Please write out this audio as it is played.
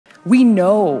We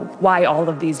know why all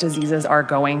of these diseases are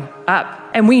going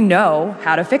up, and we know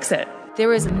how to fix it.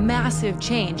 There is massive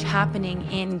change happening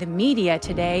in the media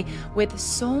today, with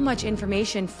so much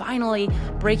information finally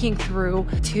breaking through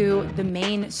to the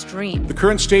mainstream. The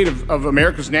current state of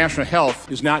America's national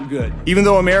health is not good. Even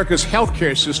though America's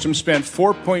healthcare system spent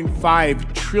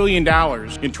 $4.5 trillion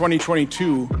in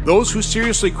 2022, those who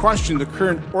seriously question the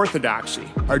current orthodoxy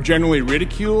are generally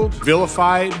ridiculed,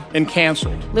 vilified, and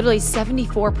canceled. Literally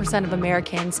 74% of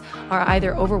Americans are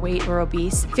either overweight or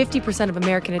obese. 50% of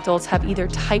American adults have either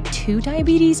type 2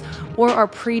 diabetes or are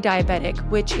pre-diabetic,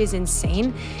 which is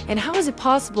insane. And how is it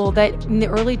possible that in the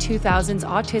early 2000s,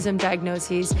 autism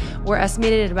diagnoses were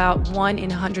estimated at about 1 in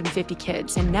 150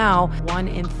 kids, and now 1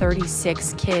 in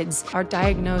 36 kids are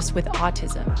diagnosed with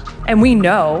autism? And we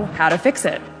know how to fix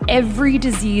it. Every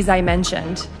disease I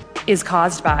mentioned is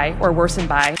caused by or worsened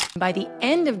by. By the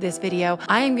end of this video,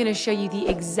 I am going to show you the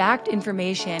exact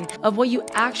information of what you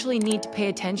actually need to pay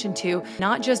attention to,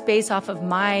 not just based off of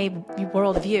my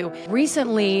worldview.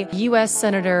 Recently, U.S.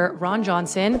 Senator Ron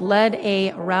Johnson led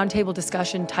a roundtable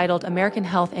discussion titled American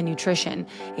Health and Nutrition,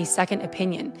 a Second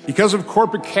Opinion. Because of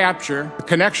corporate capture, the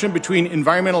connection between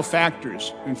environmental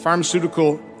factors and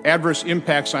pharmaceutical adverse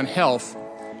impacts on health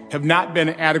have not been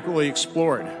adequately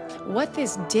explored. What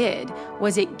this did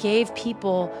was it gave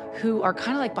people who are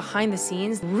kind of like behind the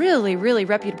scenes, really, really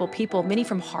reputable people, many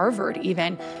from Harvard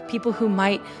even, people who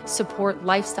might support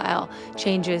lifestyle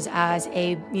changes as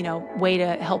a way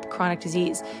to help chronic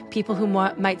disease, people who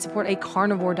might support a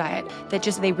carnivore diet that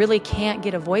just they really can't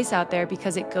get a voice out there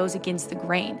because it goes against the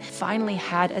grain, finally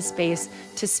had a space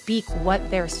to speak what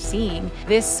they're seeing.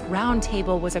 This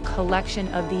roundtable was a collection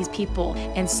of these people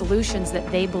and solutions that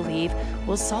they believe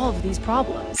will solve these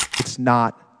problems. It's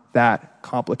not that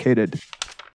complicated.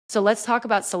 So let's talk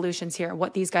about solutions here,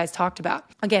 what these guys talked about.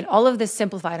 Again, all of this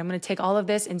simplified. I'm going to take all of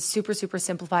this and super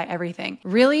simplify everything.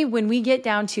 Really, when we get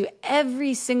down to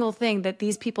every single thing that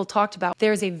these people talked about,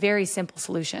 there's a very simple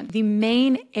solution. The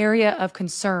main area of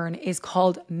concern is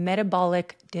called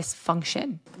metabolic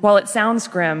dysfunction. While it sounds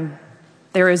grim,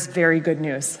 there is very good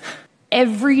news.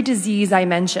 Every disease I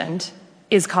mentioned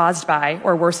is caused by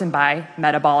or worsened by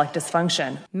metabolic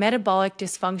dysfunction. Metabolic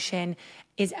dysfunction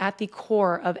is at the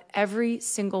core of every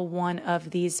single one of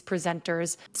these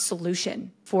presenters'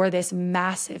 solution for this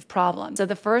massive problem. So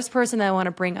the first person that I want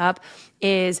to bring up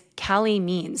is Cali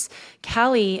Means.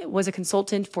 Cali was a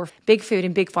consultant for big food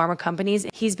and big pharma companies.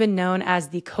 He's been known as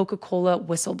the Coca-Cola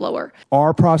whistleblower.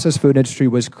 Our processed food industry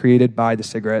was created by the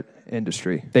cigarette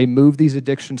industry. They moved these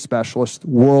addiction specialists,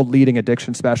 world-leading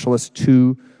addiction specialists,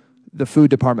 to the food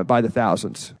department by the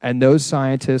thousands. And those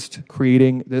scientists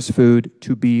creating this food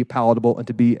to be palatable and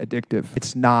to be addictive.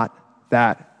 It's not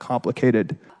that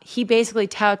complicated. He basically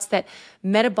touts that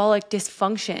metabolic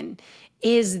dysfunction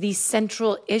is the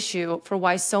central issue for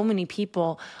why so many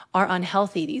people are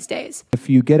unhealthy these days. If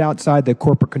you get outside the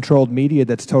corporate controlled media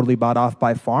that's totally bought off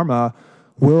by pharma,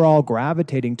 we're all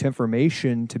gravitating to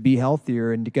information to be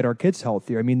healthier and to get our kids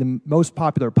healthier. I mean, the most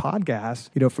popular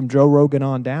podcasts, from Joe Rogan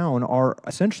on down, are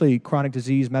essentially chronic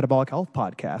disease, metabolic health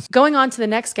podcasts. Going on to the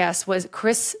next guest was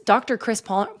Dr. Chris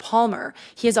Palmer.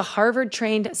 He is a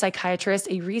Harvard-trained psychiatrist,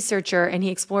 a researcher, and he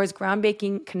explores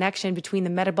groundbreaking connection between the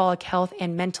metabolic health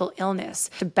and mental illness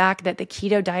to back that the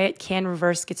keto diet can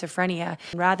reverse schizophrenia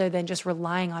rather than just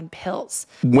relying on pills.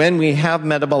 When we have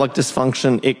metabolic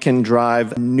dysfunction, it can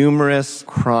drive numerous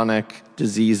chronic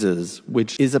diseases,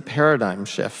 which is a paradigm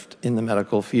shift in the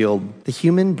medical field. The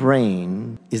human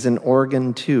brain is an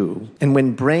organ too, and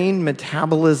when brain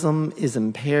metabolism is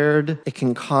impaired, it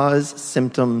can cause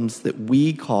symptoms that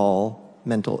we call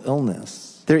mental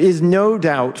illness. There is no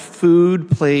doubt food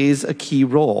plays a key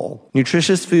role.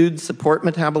 Nutritious foods support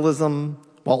metabolism,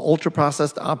 while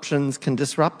ultra-processed options can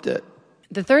disrupt it.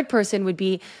 The third person would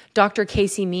be Dr.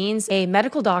 Casey Means, a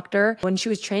medical doctor. When she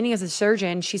was training as a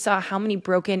surgeon, she saw how many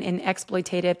broken and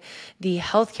exploitative the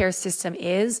healthcare system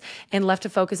is and left to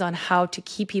focus on how to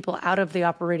keep people out of the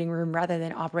operating room rather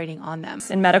than operating on them.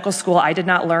 In medical school, I did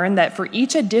not learn that for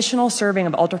each additional serving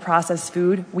of ultra-processed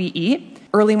food we eat,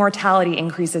 early mortality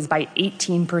increases by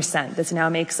 18%. This now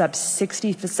makes up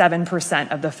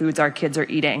 67% of the foods our kids are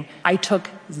eating. I took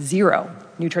 0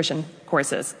 nutrition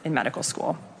courses in medical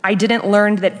school. I didn't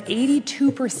learn that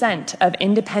 82% of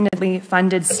independently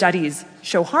funded studies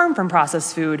show harm from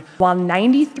processed food, while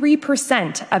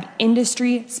 93% of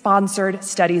industry-sponsored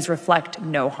studies reflect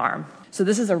no harm. So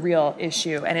this is a real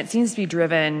issue, and it seems to be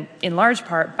driven in large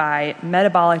part by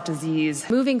metabolic disease.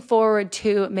 Moving forward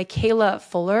to Michaela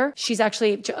Fuller. She's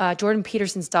actually Jordan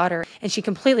Peterson's daughter, and she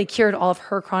completely cured all of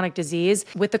her chronic disease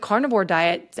with the carnivore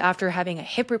diet after having a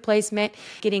hip replacement,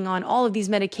 getting on all of these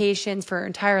medications for her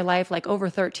entire life, like over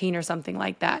 13 or something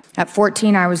like that. At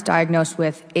 14, I was diagnosed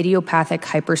with idiopathic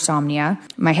hypersomnia.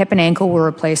 My hip and ankle were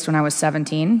replaced when I was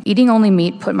 17. Eating only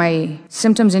meat put my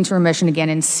symptoms into remission again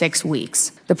in 6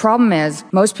 weeks. The problem is,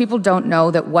 most people don't know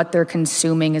that what they're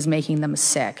consuming is making them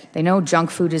sick. They know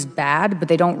junk food is bad, but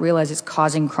they don't realize it's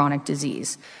causing chronic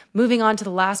disease. Moving on to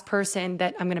the last person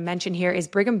that I'm going to mention here is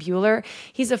Brigham Bueller.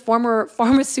 He's a former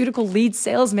pharmaceutical lead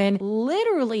salesman,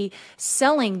 literally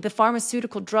selling the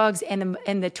pharmaceutical drugs and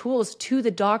the tools to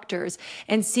the doctors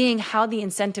and seeing how the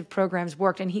incentive programs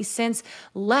worked. And he since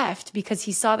left because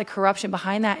he saw the corruption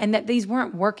behind that and that these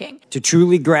weren't working. To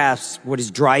truly grasp what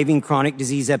is driving chronic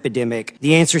disease epidemic,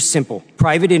 the answer is simple.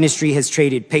 Private industry has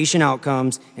traded patient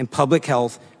outcomes and public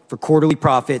health for quarterly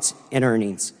profits and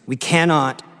earnings. We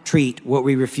cannot treat what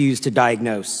we refuse to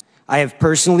diagnose. I have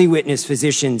personally witnessed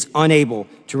physicians unable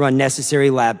to run necessary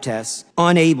lab tests,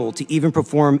 unable to even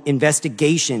perform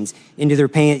investigations into their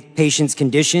patients'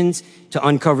 conditions to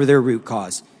uncover their root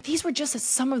cause. These were just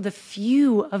some of the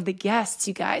few of the guests,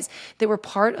 you guys, that were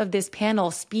part of this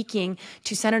panel speaking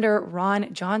to Senator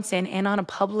Ron Johnson and on a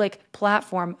public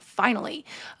platform, finally,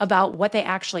 about what they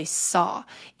actually saw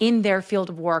in their field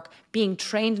of work, being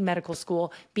trained in medical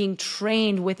school, being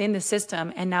trained within the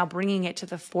system, and now bringing it to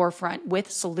the forefront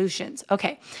with solutions.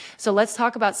 Okay, so let's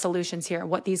talk about solutions here,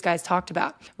 what these guys talked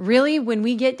about. Really, when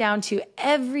we get down to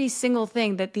every single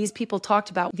thing that these people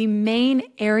talked about, the main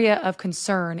area of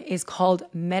concern is called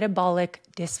metabolic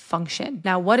dysfunction.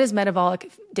 Now, what is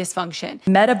metabolic dysfunction?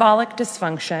 Metabolic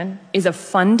dysfunction is a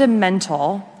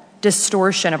fundamental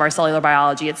distortion of our cellular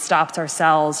biology. It stops our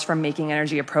cells from making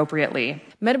energy appropriately.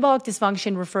 Metabolic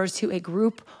dysfunction refers to a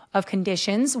group of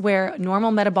conditions where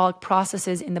normal metabolic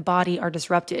processes in the body are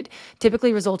disrupted,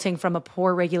 typically resulting from a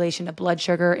poor regulation of blood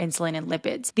sugar, insulin, and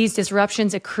lipids. These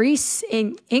disruptions increase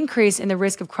in the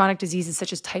risk of chronic diseases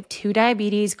such as type 2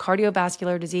 diabetes,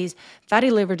 cardiovascular disease, fatty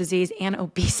liver disease, and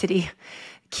obesity.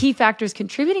 Key factors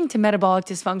contributing to metabolic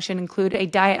dysfunction include a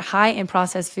diet high in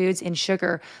processed foods and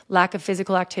sugar, lack of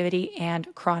physical activity,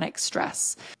 and chronic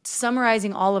stress.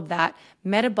 Summarizing all of that,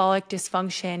 metabolic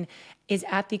dysfunction is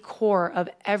at the core of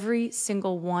every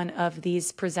single one of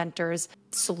these presenters'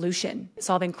 solution,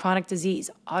 solving chronic disease,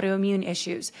 autoimmune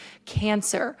issues,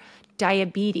 cancer,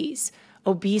 diabetes,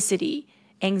 obesity,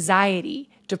 anxiety,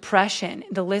 depression.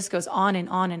 The list goes on and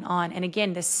on and on. And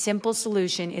again, the simple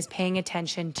solution is paying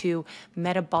attention to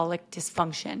metabolic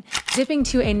dysfunction. Zipping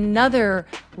to another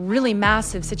really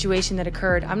massive situation that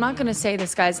occurred. I'm not going to say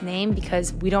this guy's name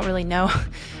because we don't really know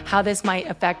how this might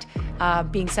affect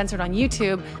being censored on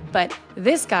YouTube, but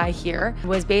this guy here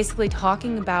was basically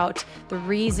talking about the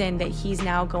reason that he's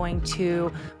now going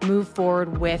to move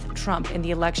forward with Trump in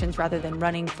the elections rather than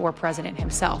running for president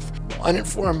himself. 1 in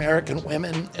 4 American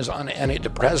women is on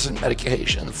antidepressant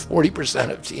medication.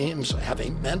 40% of teens have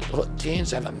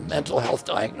a mental health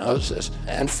diagnosis,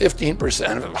 and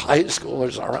 15% of high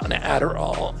schoolers are on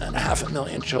Adderall, and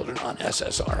 500,000 children on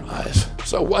SSRIs.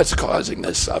 So what's causing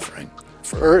this suffering?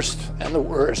 First and the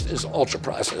worst is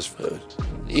ultra-processed foods.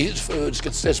 These foods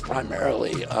consist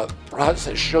primarily of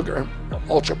processed sugar,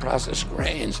 ultra-processed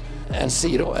grains, and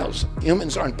seed oils.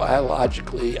 Humans aren't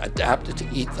biologically adapted to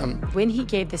eat them. When he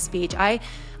gave this speech, I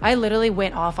literally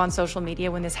went off on social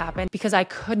media when this happened because I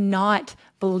could not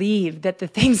believe that the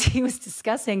things he was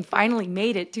discussing finally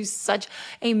made it to such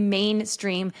a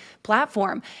mainstream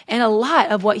platform. And a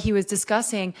lot of what he was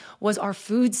discussing was our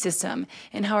food system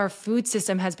and how our food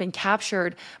system has been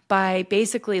captured by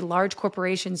basically large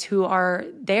corporations who are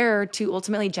there to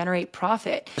ultimately generate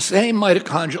profit. The same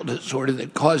mitochondrial disorder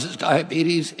that causes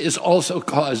diabetes is also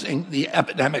causing the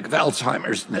epidemic of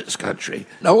Alzheimer's in this country.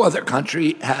 No other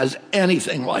country has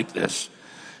anything like this.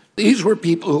 These were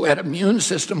people who had immune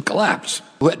system collapse,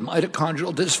 who had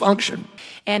mitochondrial dysfunction.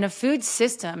 And a food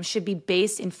system should be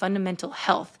based in fundamental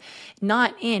health,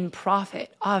 not in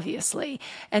profit, obviously.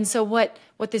 And so what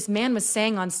this man was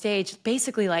saying on stage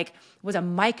basically was a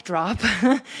mic drop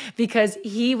because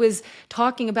he was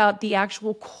talking about the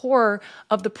actual core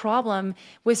of the problem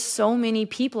with so many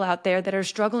people out there that are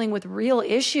struggling with real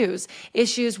issues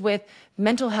with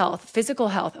mental health, physical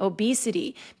health,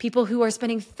 obesity, people who are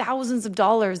spending thousands of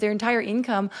dollars, their entire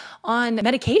income on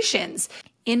medications.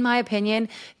 In my opinion,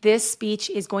 this speech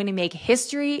is going to make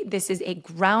history. This is a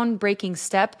groundbreaking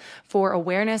step for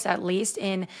awareness, at least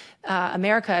in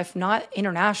America, if not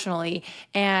internationally.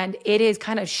 And it is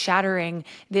kind of shattering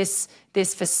this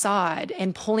this facade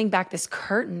and pulling back this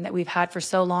curtain that we've had for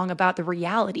so long about the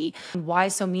reality and why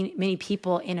so many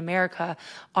people in America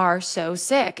are so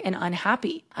sick and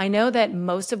unhappy. I know that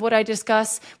most of what I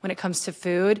discuss when it comes to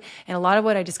food and a lot of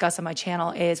what I discuss on my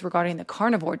channel is regarding the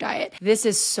carnivore diet. This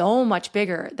is so much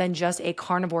bigger than just a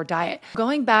carnivore diet.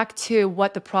 Going back to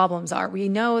what the problems are, we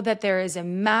know that there is a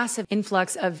massive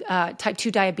influx of type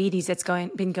 2 diabetes that's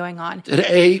been going on.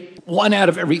 Today, 1 out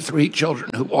of every 3 children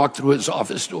who walk through his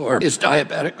office door is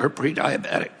diabetic or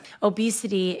pre-diabetic.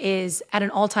 Obesity is at an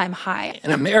all-time high.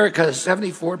 In America,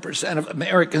 74% of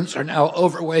Americans are now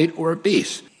overweight or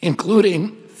obese,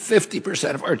 including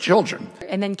 50% of our children.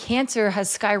 And then cancer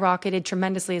has skyrocketed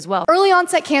tremendously as well. Early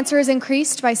onset cancer has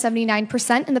increased by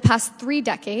 79% in the past 3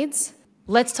 decades.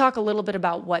 Let's talk a little bit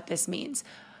about what this means.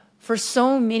 For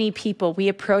so many people, we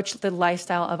approach the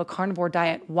lifestyle of a carnivore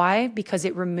diet. Why? Because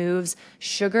it removes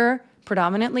sugar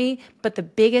predominantly, but the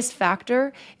biggest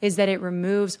factor is that it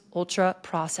removes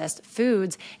ultra-processed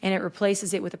foods and it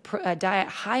replaces it with a diet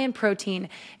high in protein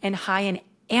and high in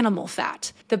animal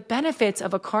fat. The benefits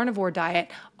of a carnivore diet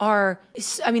are,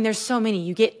 there's so many.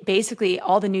 You get basically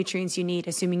all the nutrients you need,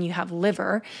 assuming you have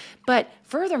liver, but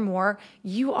furthermore,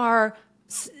 you are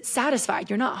satisfied.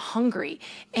 You're not hungry.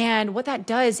 And what that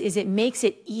does is it makes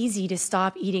it easy to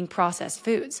stop eating processed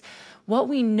foods. What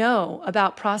we know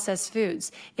about processed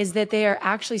foods is that they are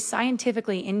actually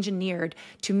scientifically engineered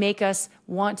to make us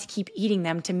want to keep eating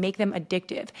them, to make them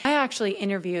addictive. I actually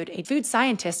interviewed a food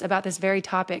scientist about this very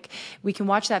topic. We can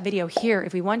watch that video here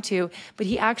if we want to, but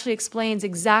he actually explains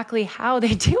exactly how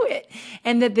they do it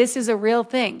and that this is a real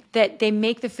thing, that they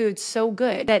make the food so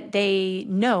good that they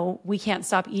know we can't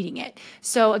stop eating it.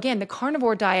 So again, the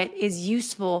carnivore diet is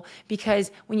useful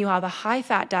because when you have a high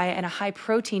fat diet and a high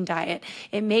protein diet,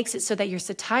 it makes it so that your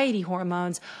satiety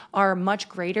hormones are much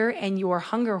greater and your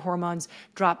hunger hormones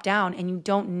drop down and you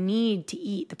don't need to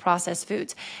eat the processed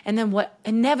foods. And then what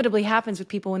inevitably happens with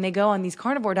people when they go on these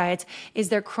carnivore diets is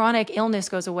their chronic illness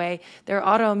goes away, their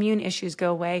autoimmune issues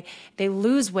go away, they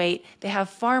lose weight, they have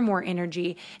far more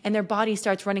energy, and their body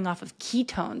starts running off of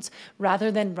ketones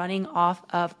rather than running off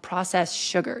of processed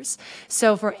sugars.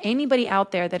 So for anybody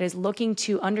out there that is looking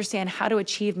to understand how to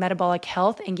achieve metabolic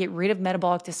health and get rid of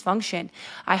metabolic dysfunction,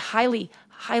 I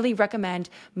highly recommend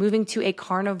moving to a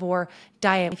carnivore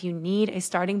diet. If you need a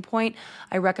starting point,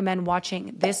 I recommend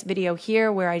watching this video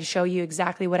here where I show you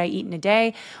exactly what I eat in a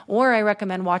day, or I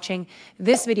recommend watching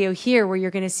this video here where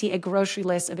you're going to see a grocery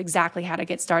list of exactly how to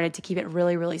get started to keep it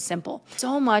really, really simple.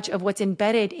 So much of what's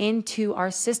embedded into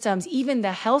our systems, even the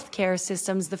healthcare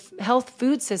systems, the health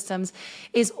food systems,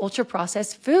 is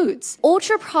ultra-processed foods.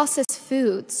 Ultra-processed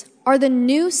foods are the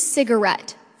new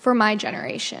cigarette for my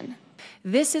generation.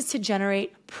 This is to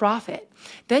generate profit.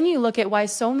 Then you look at why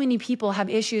so many people have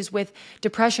issues with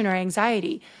depression or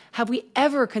anxiety. Have we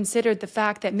ever considered the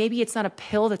fact that maybe it's not a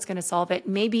pill that's going to solve it?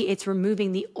 Maybe it's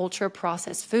removing the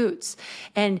ultra-processed foods.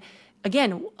 And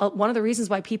again, one of the reasons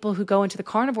why people who go into the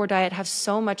carnivore diet have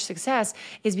so much success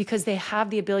is because they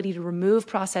have the ability to remove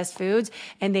processed foods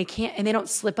and they don't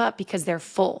slip up because they're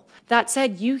full. That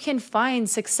said, you can find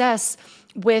success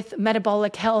with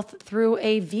metabolic health through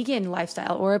a vegan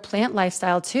lifestyle or a plant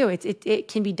lifestyle too. It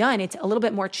can be done. It's a little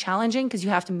bit more challenging because you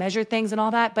have to measure things and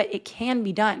all that, but it can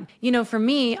be done. You know, for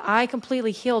me, I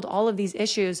completely healed all of these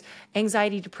issues: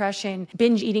 anxiety, depression,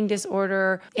 binge eating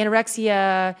disorder,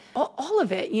 anorexia, all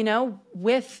of it, you know,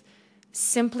 with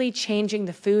simply changing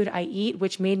the food I eat,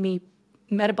 which made me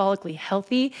metabolically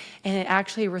healthy, and it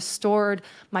actually restored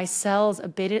my cells'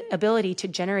 ability to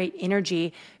generate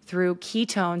energy through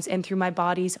ketones and through my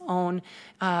body's own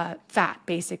fat,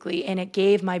 basically. And it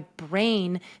gave my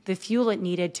brain the fuel it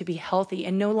needed to be healthy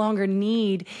and no longer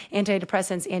need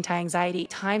antidepressants, anti-anxiety.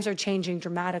 Times are changing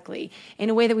dramatically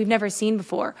in a way that we've never seen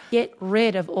before. Get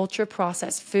rid of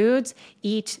ultra-processed foods,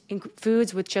 eat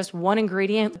foods with just one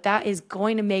ingredient. That is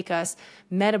going to make us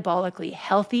metabolically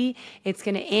healthy. It's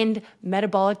going to end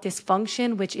metabolic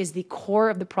dysfunction, which is the core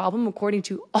of the problem, according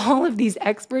to all of these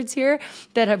experts here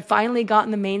that have finally gotten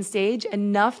the main stage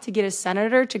enough to get a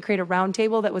senator to create a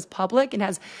roundtable that was public and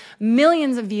has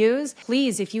millions of views.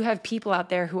 Please, if you have people out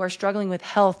there who are struggling with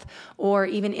health or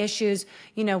even issues,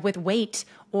 you know, with weight,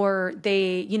 or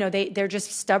they're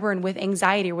just stubborn with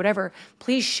anxiety or whatever,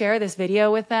 please share this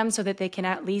video with them so that they can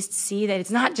at least see that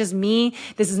it's not just me.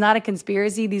 This is not a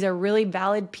conspiracy. These are really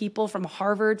valid people from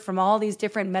Harvard, from all these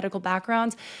different medical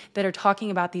backgrounds that are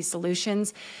talking about these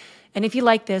solutions. And if you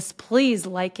like this, please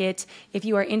like it. If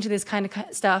you are into this kind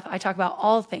of stuff, I talk about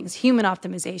all things: human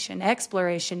optimization,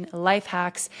 exploration, life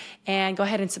hacks, and go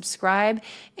ahead and subscribe.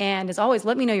 And as always,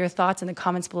 let me know your thoughts in the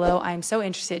comments below. I am so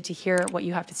interested to hear what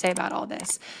you have to say about all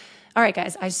this. All right,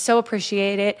 guys, I so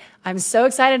appreciate it. I'm so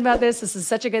excited about this. This is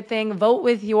such a good thing. Vote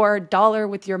with your dollar,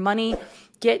 with your money.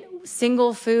 Get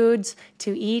single foods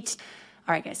to eat.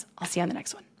 All right, guys, I'll see you on the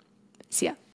next one. See ya.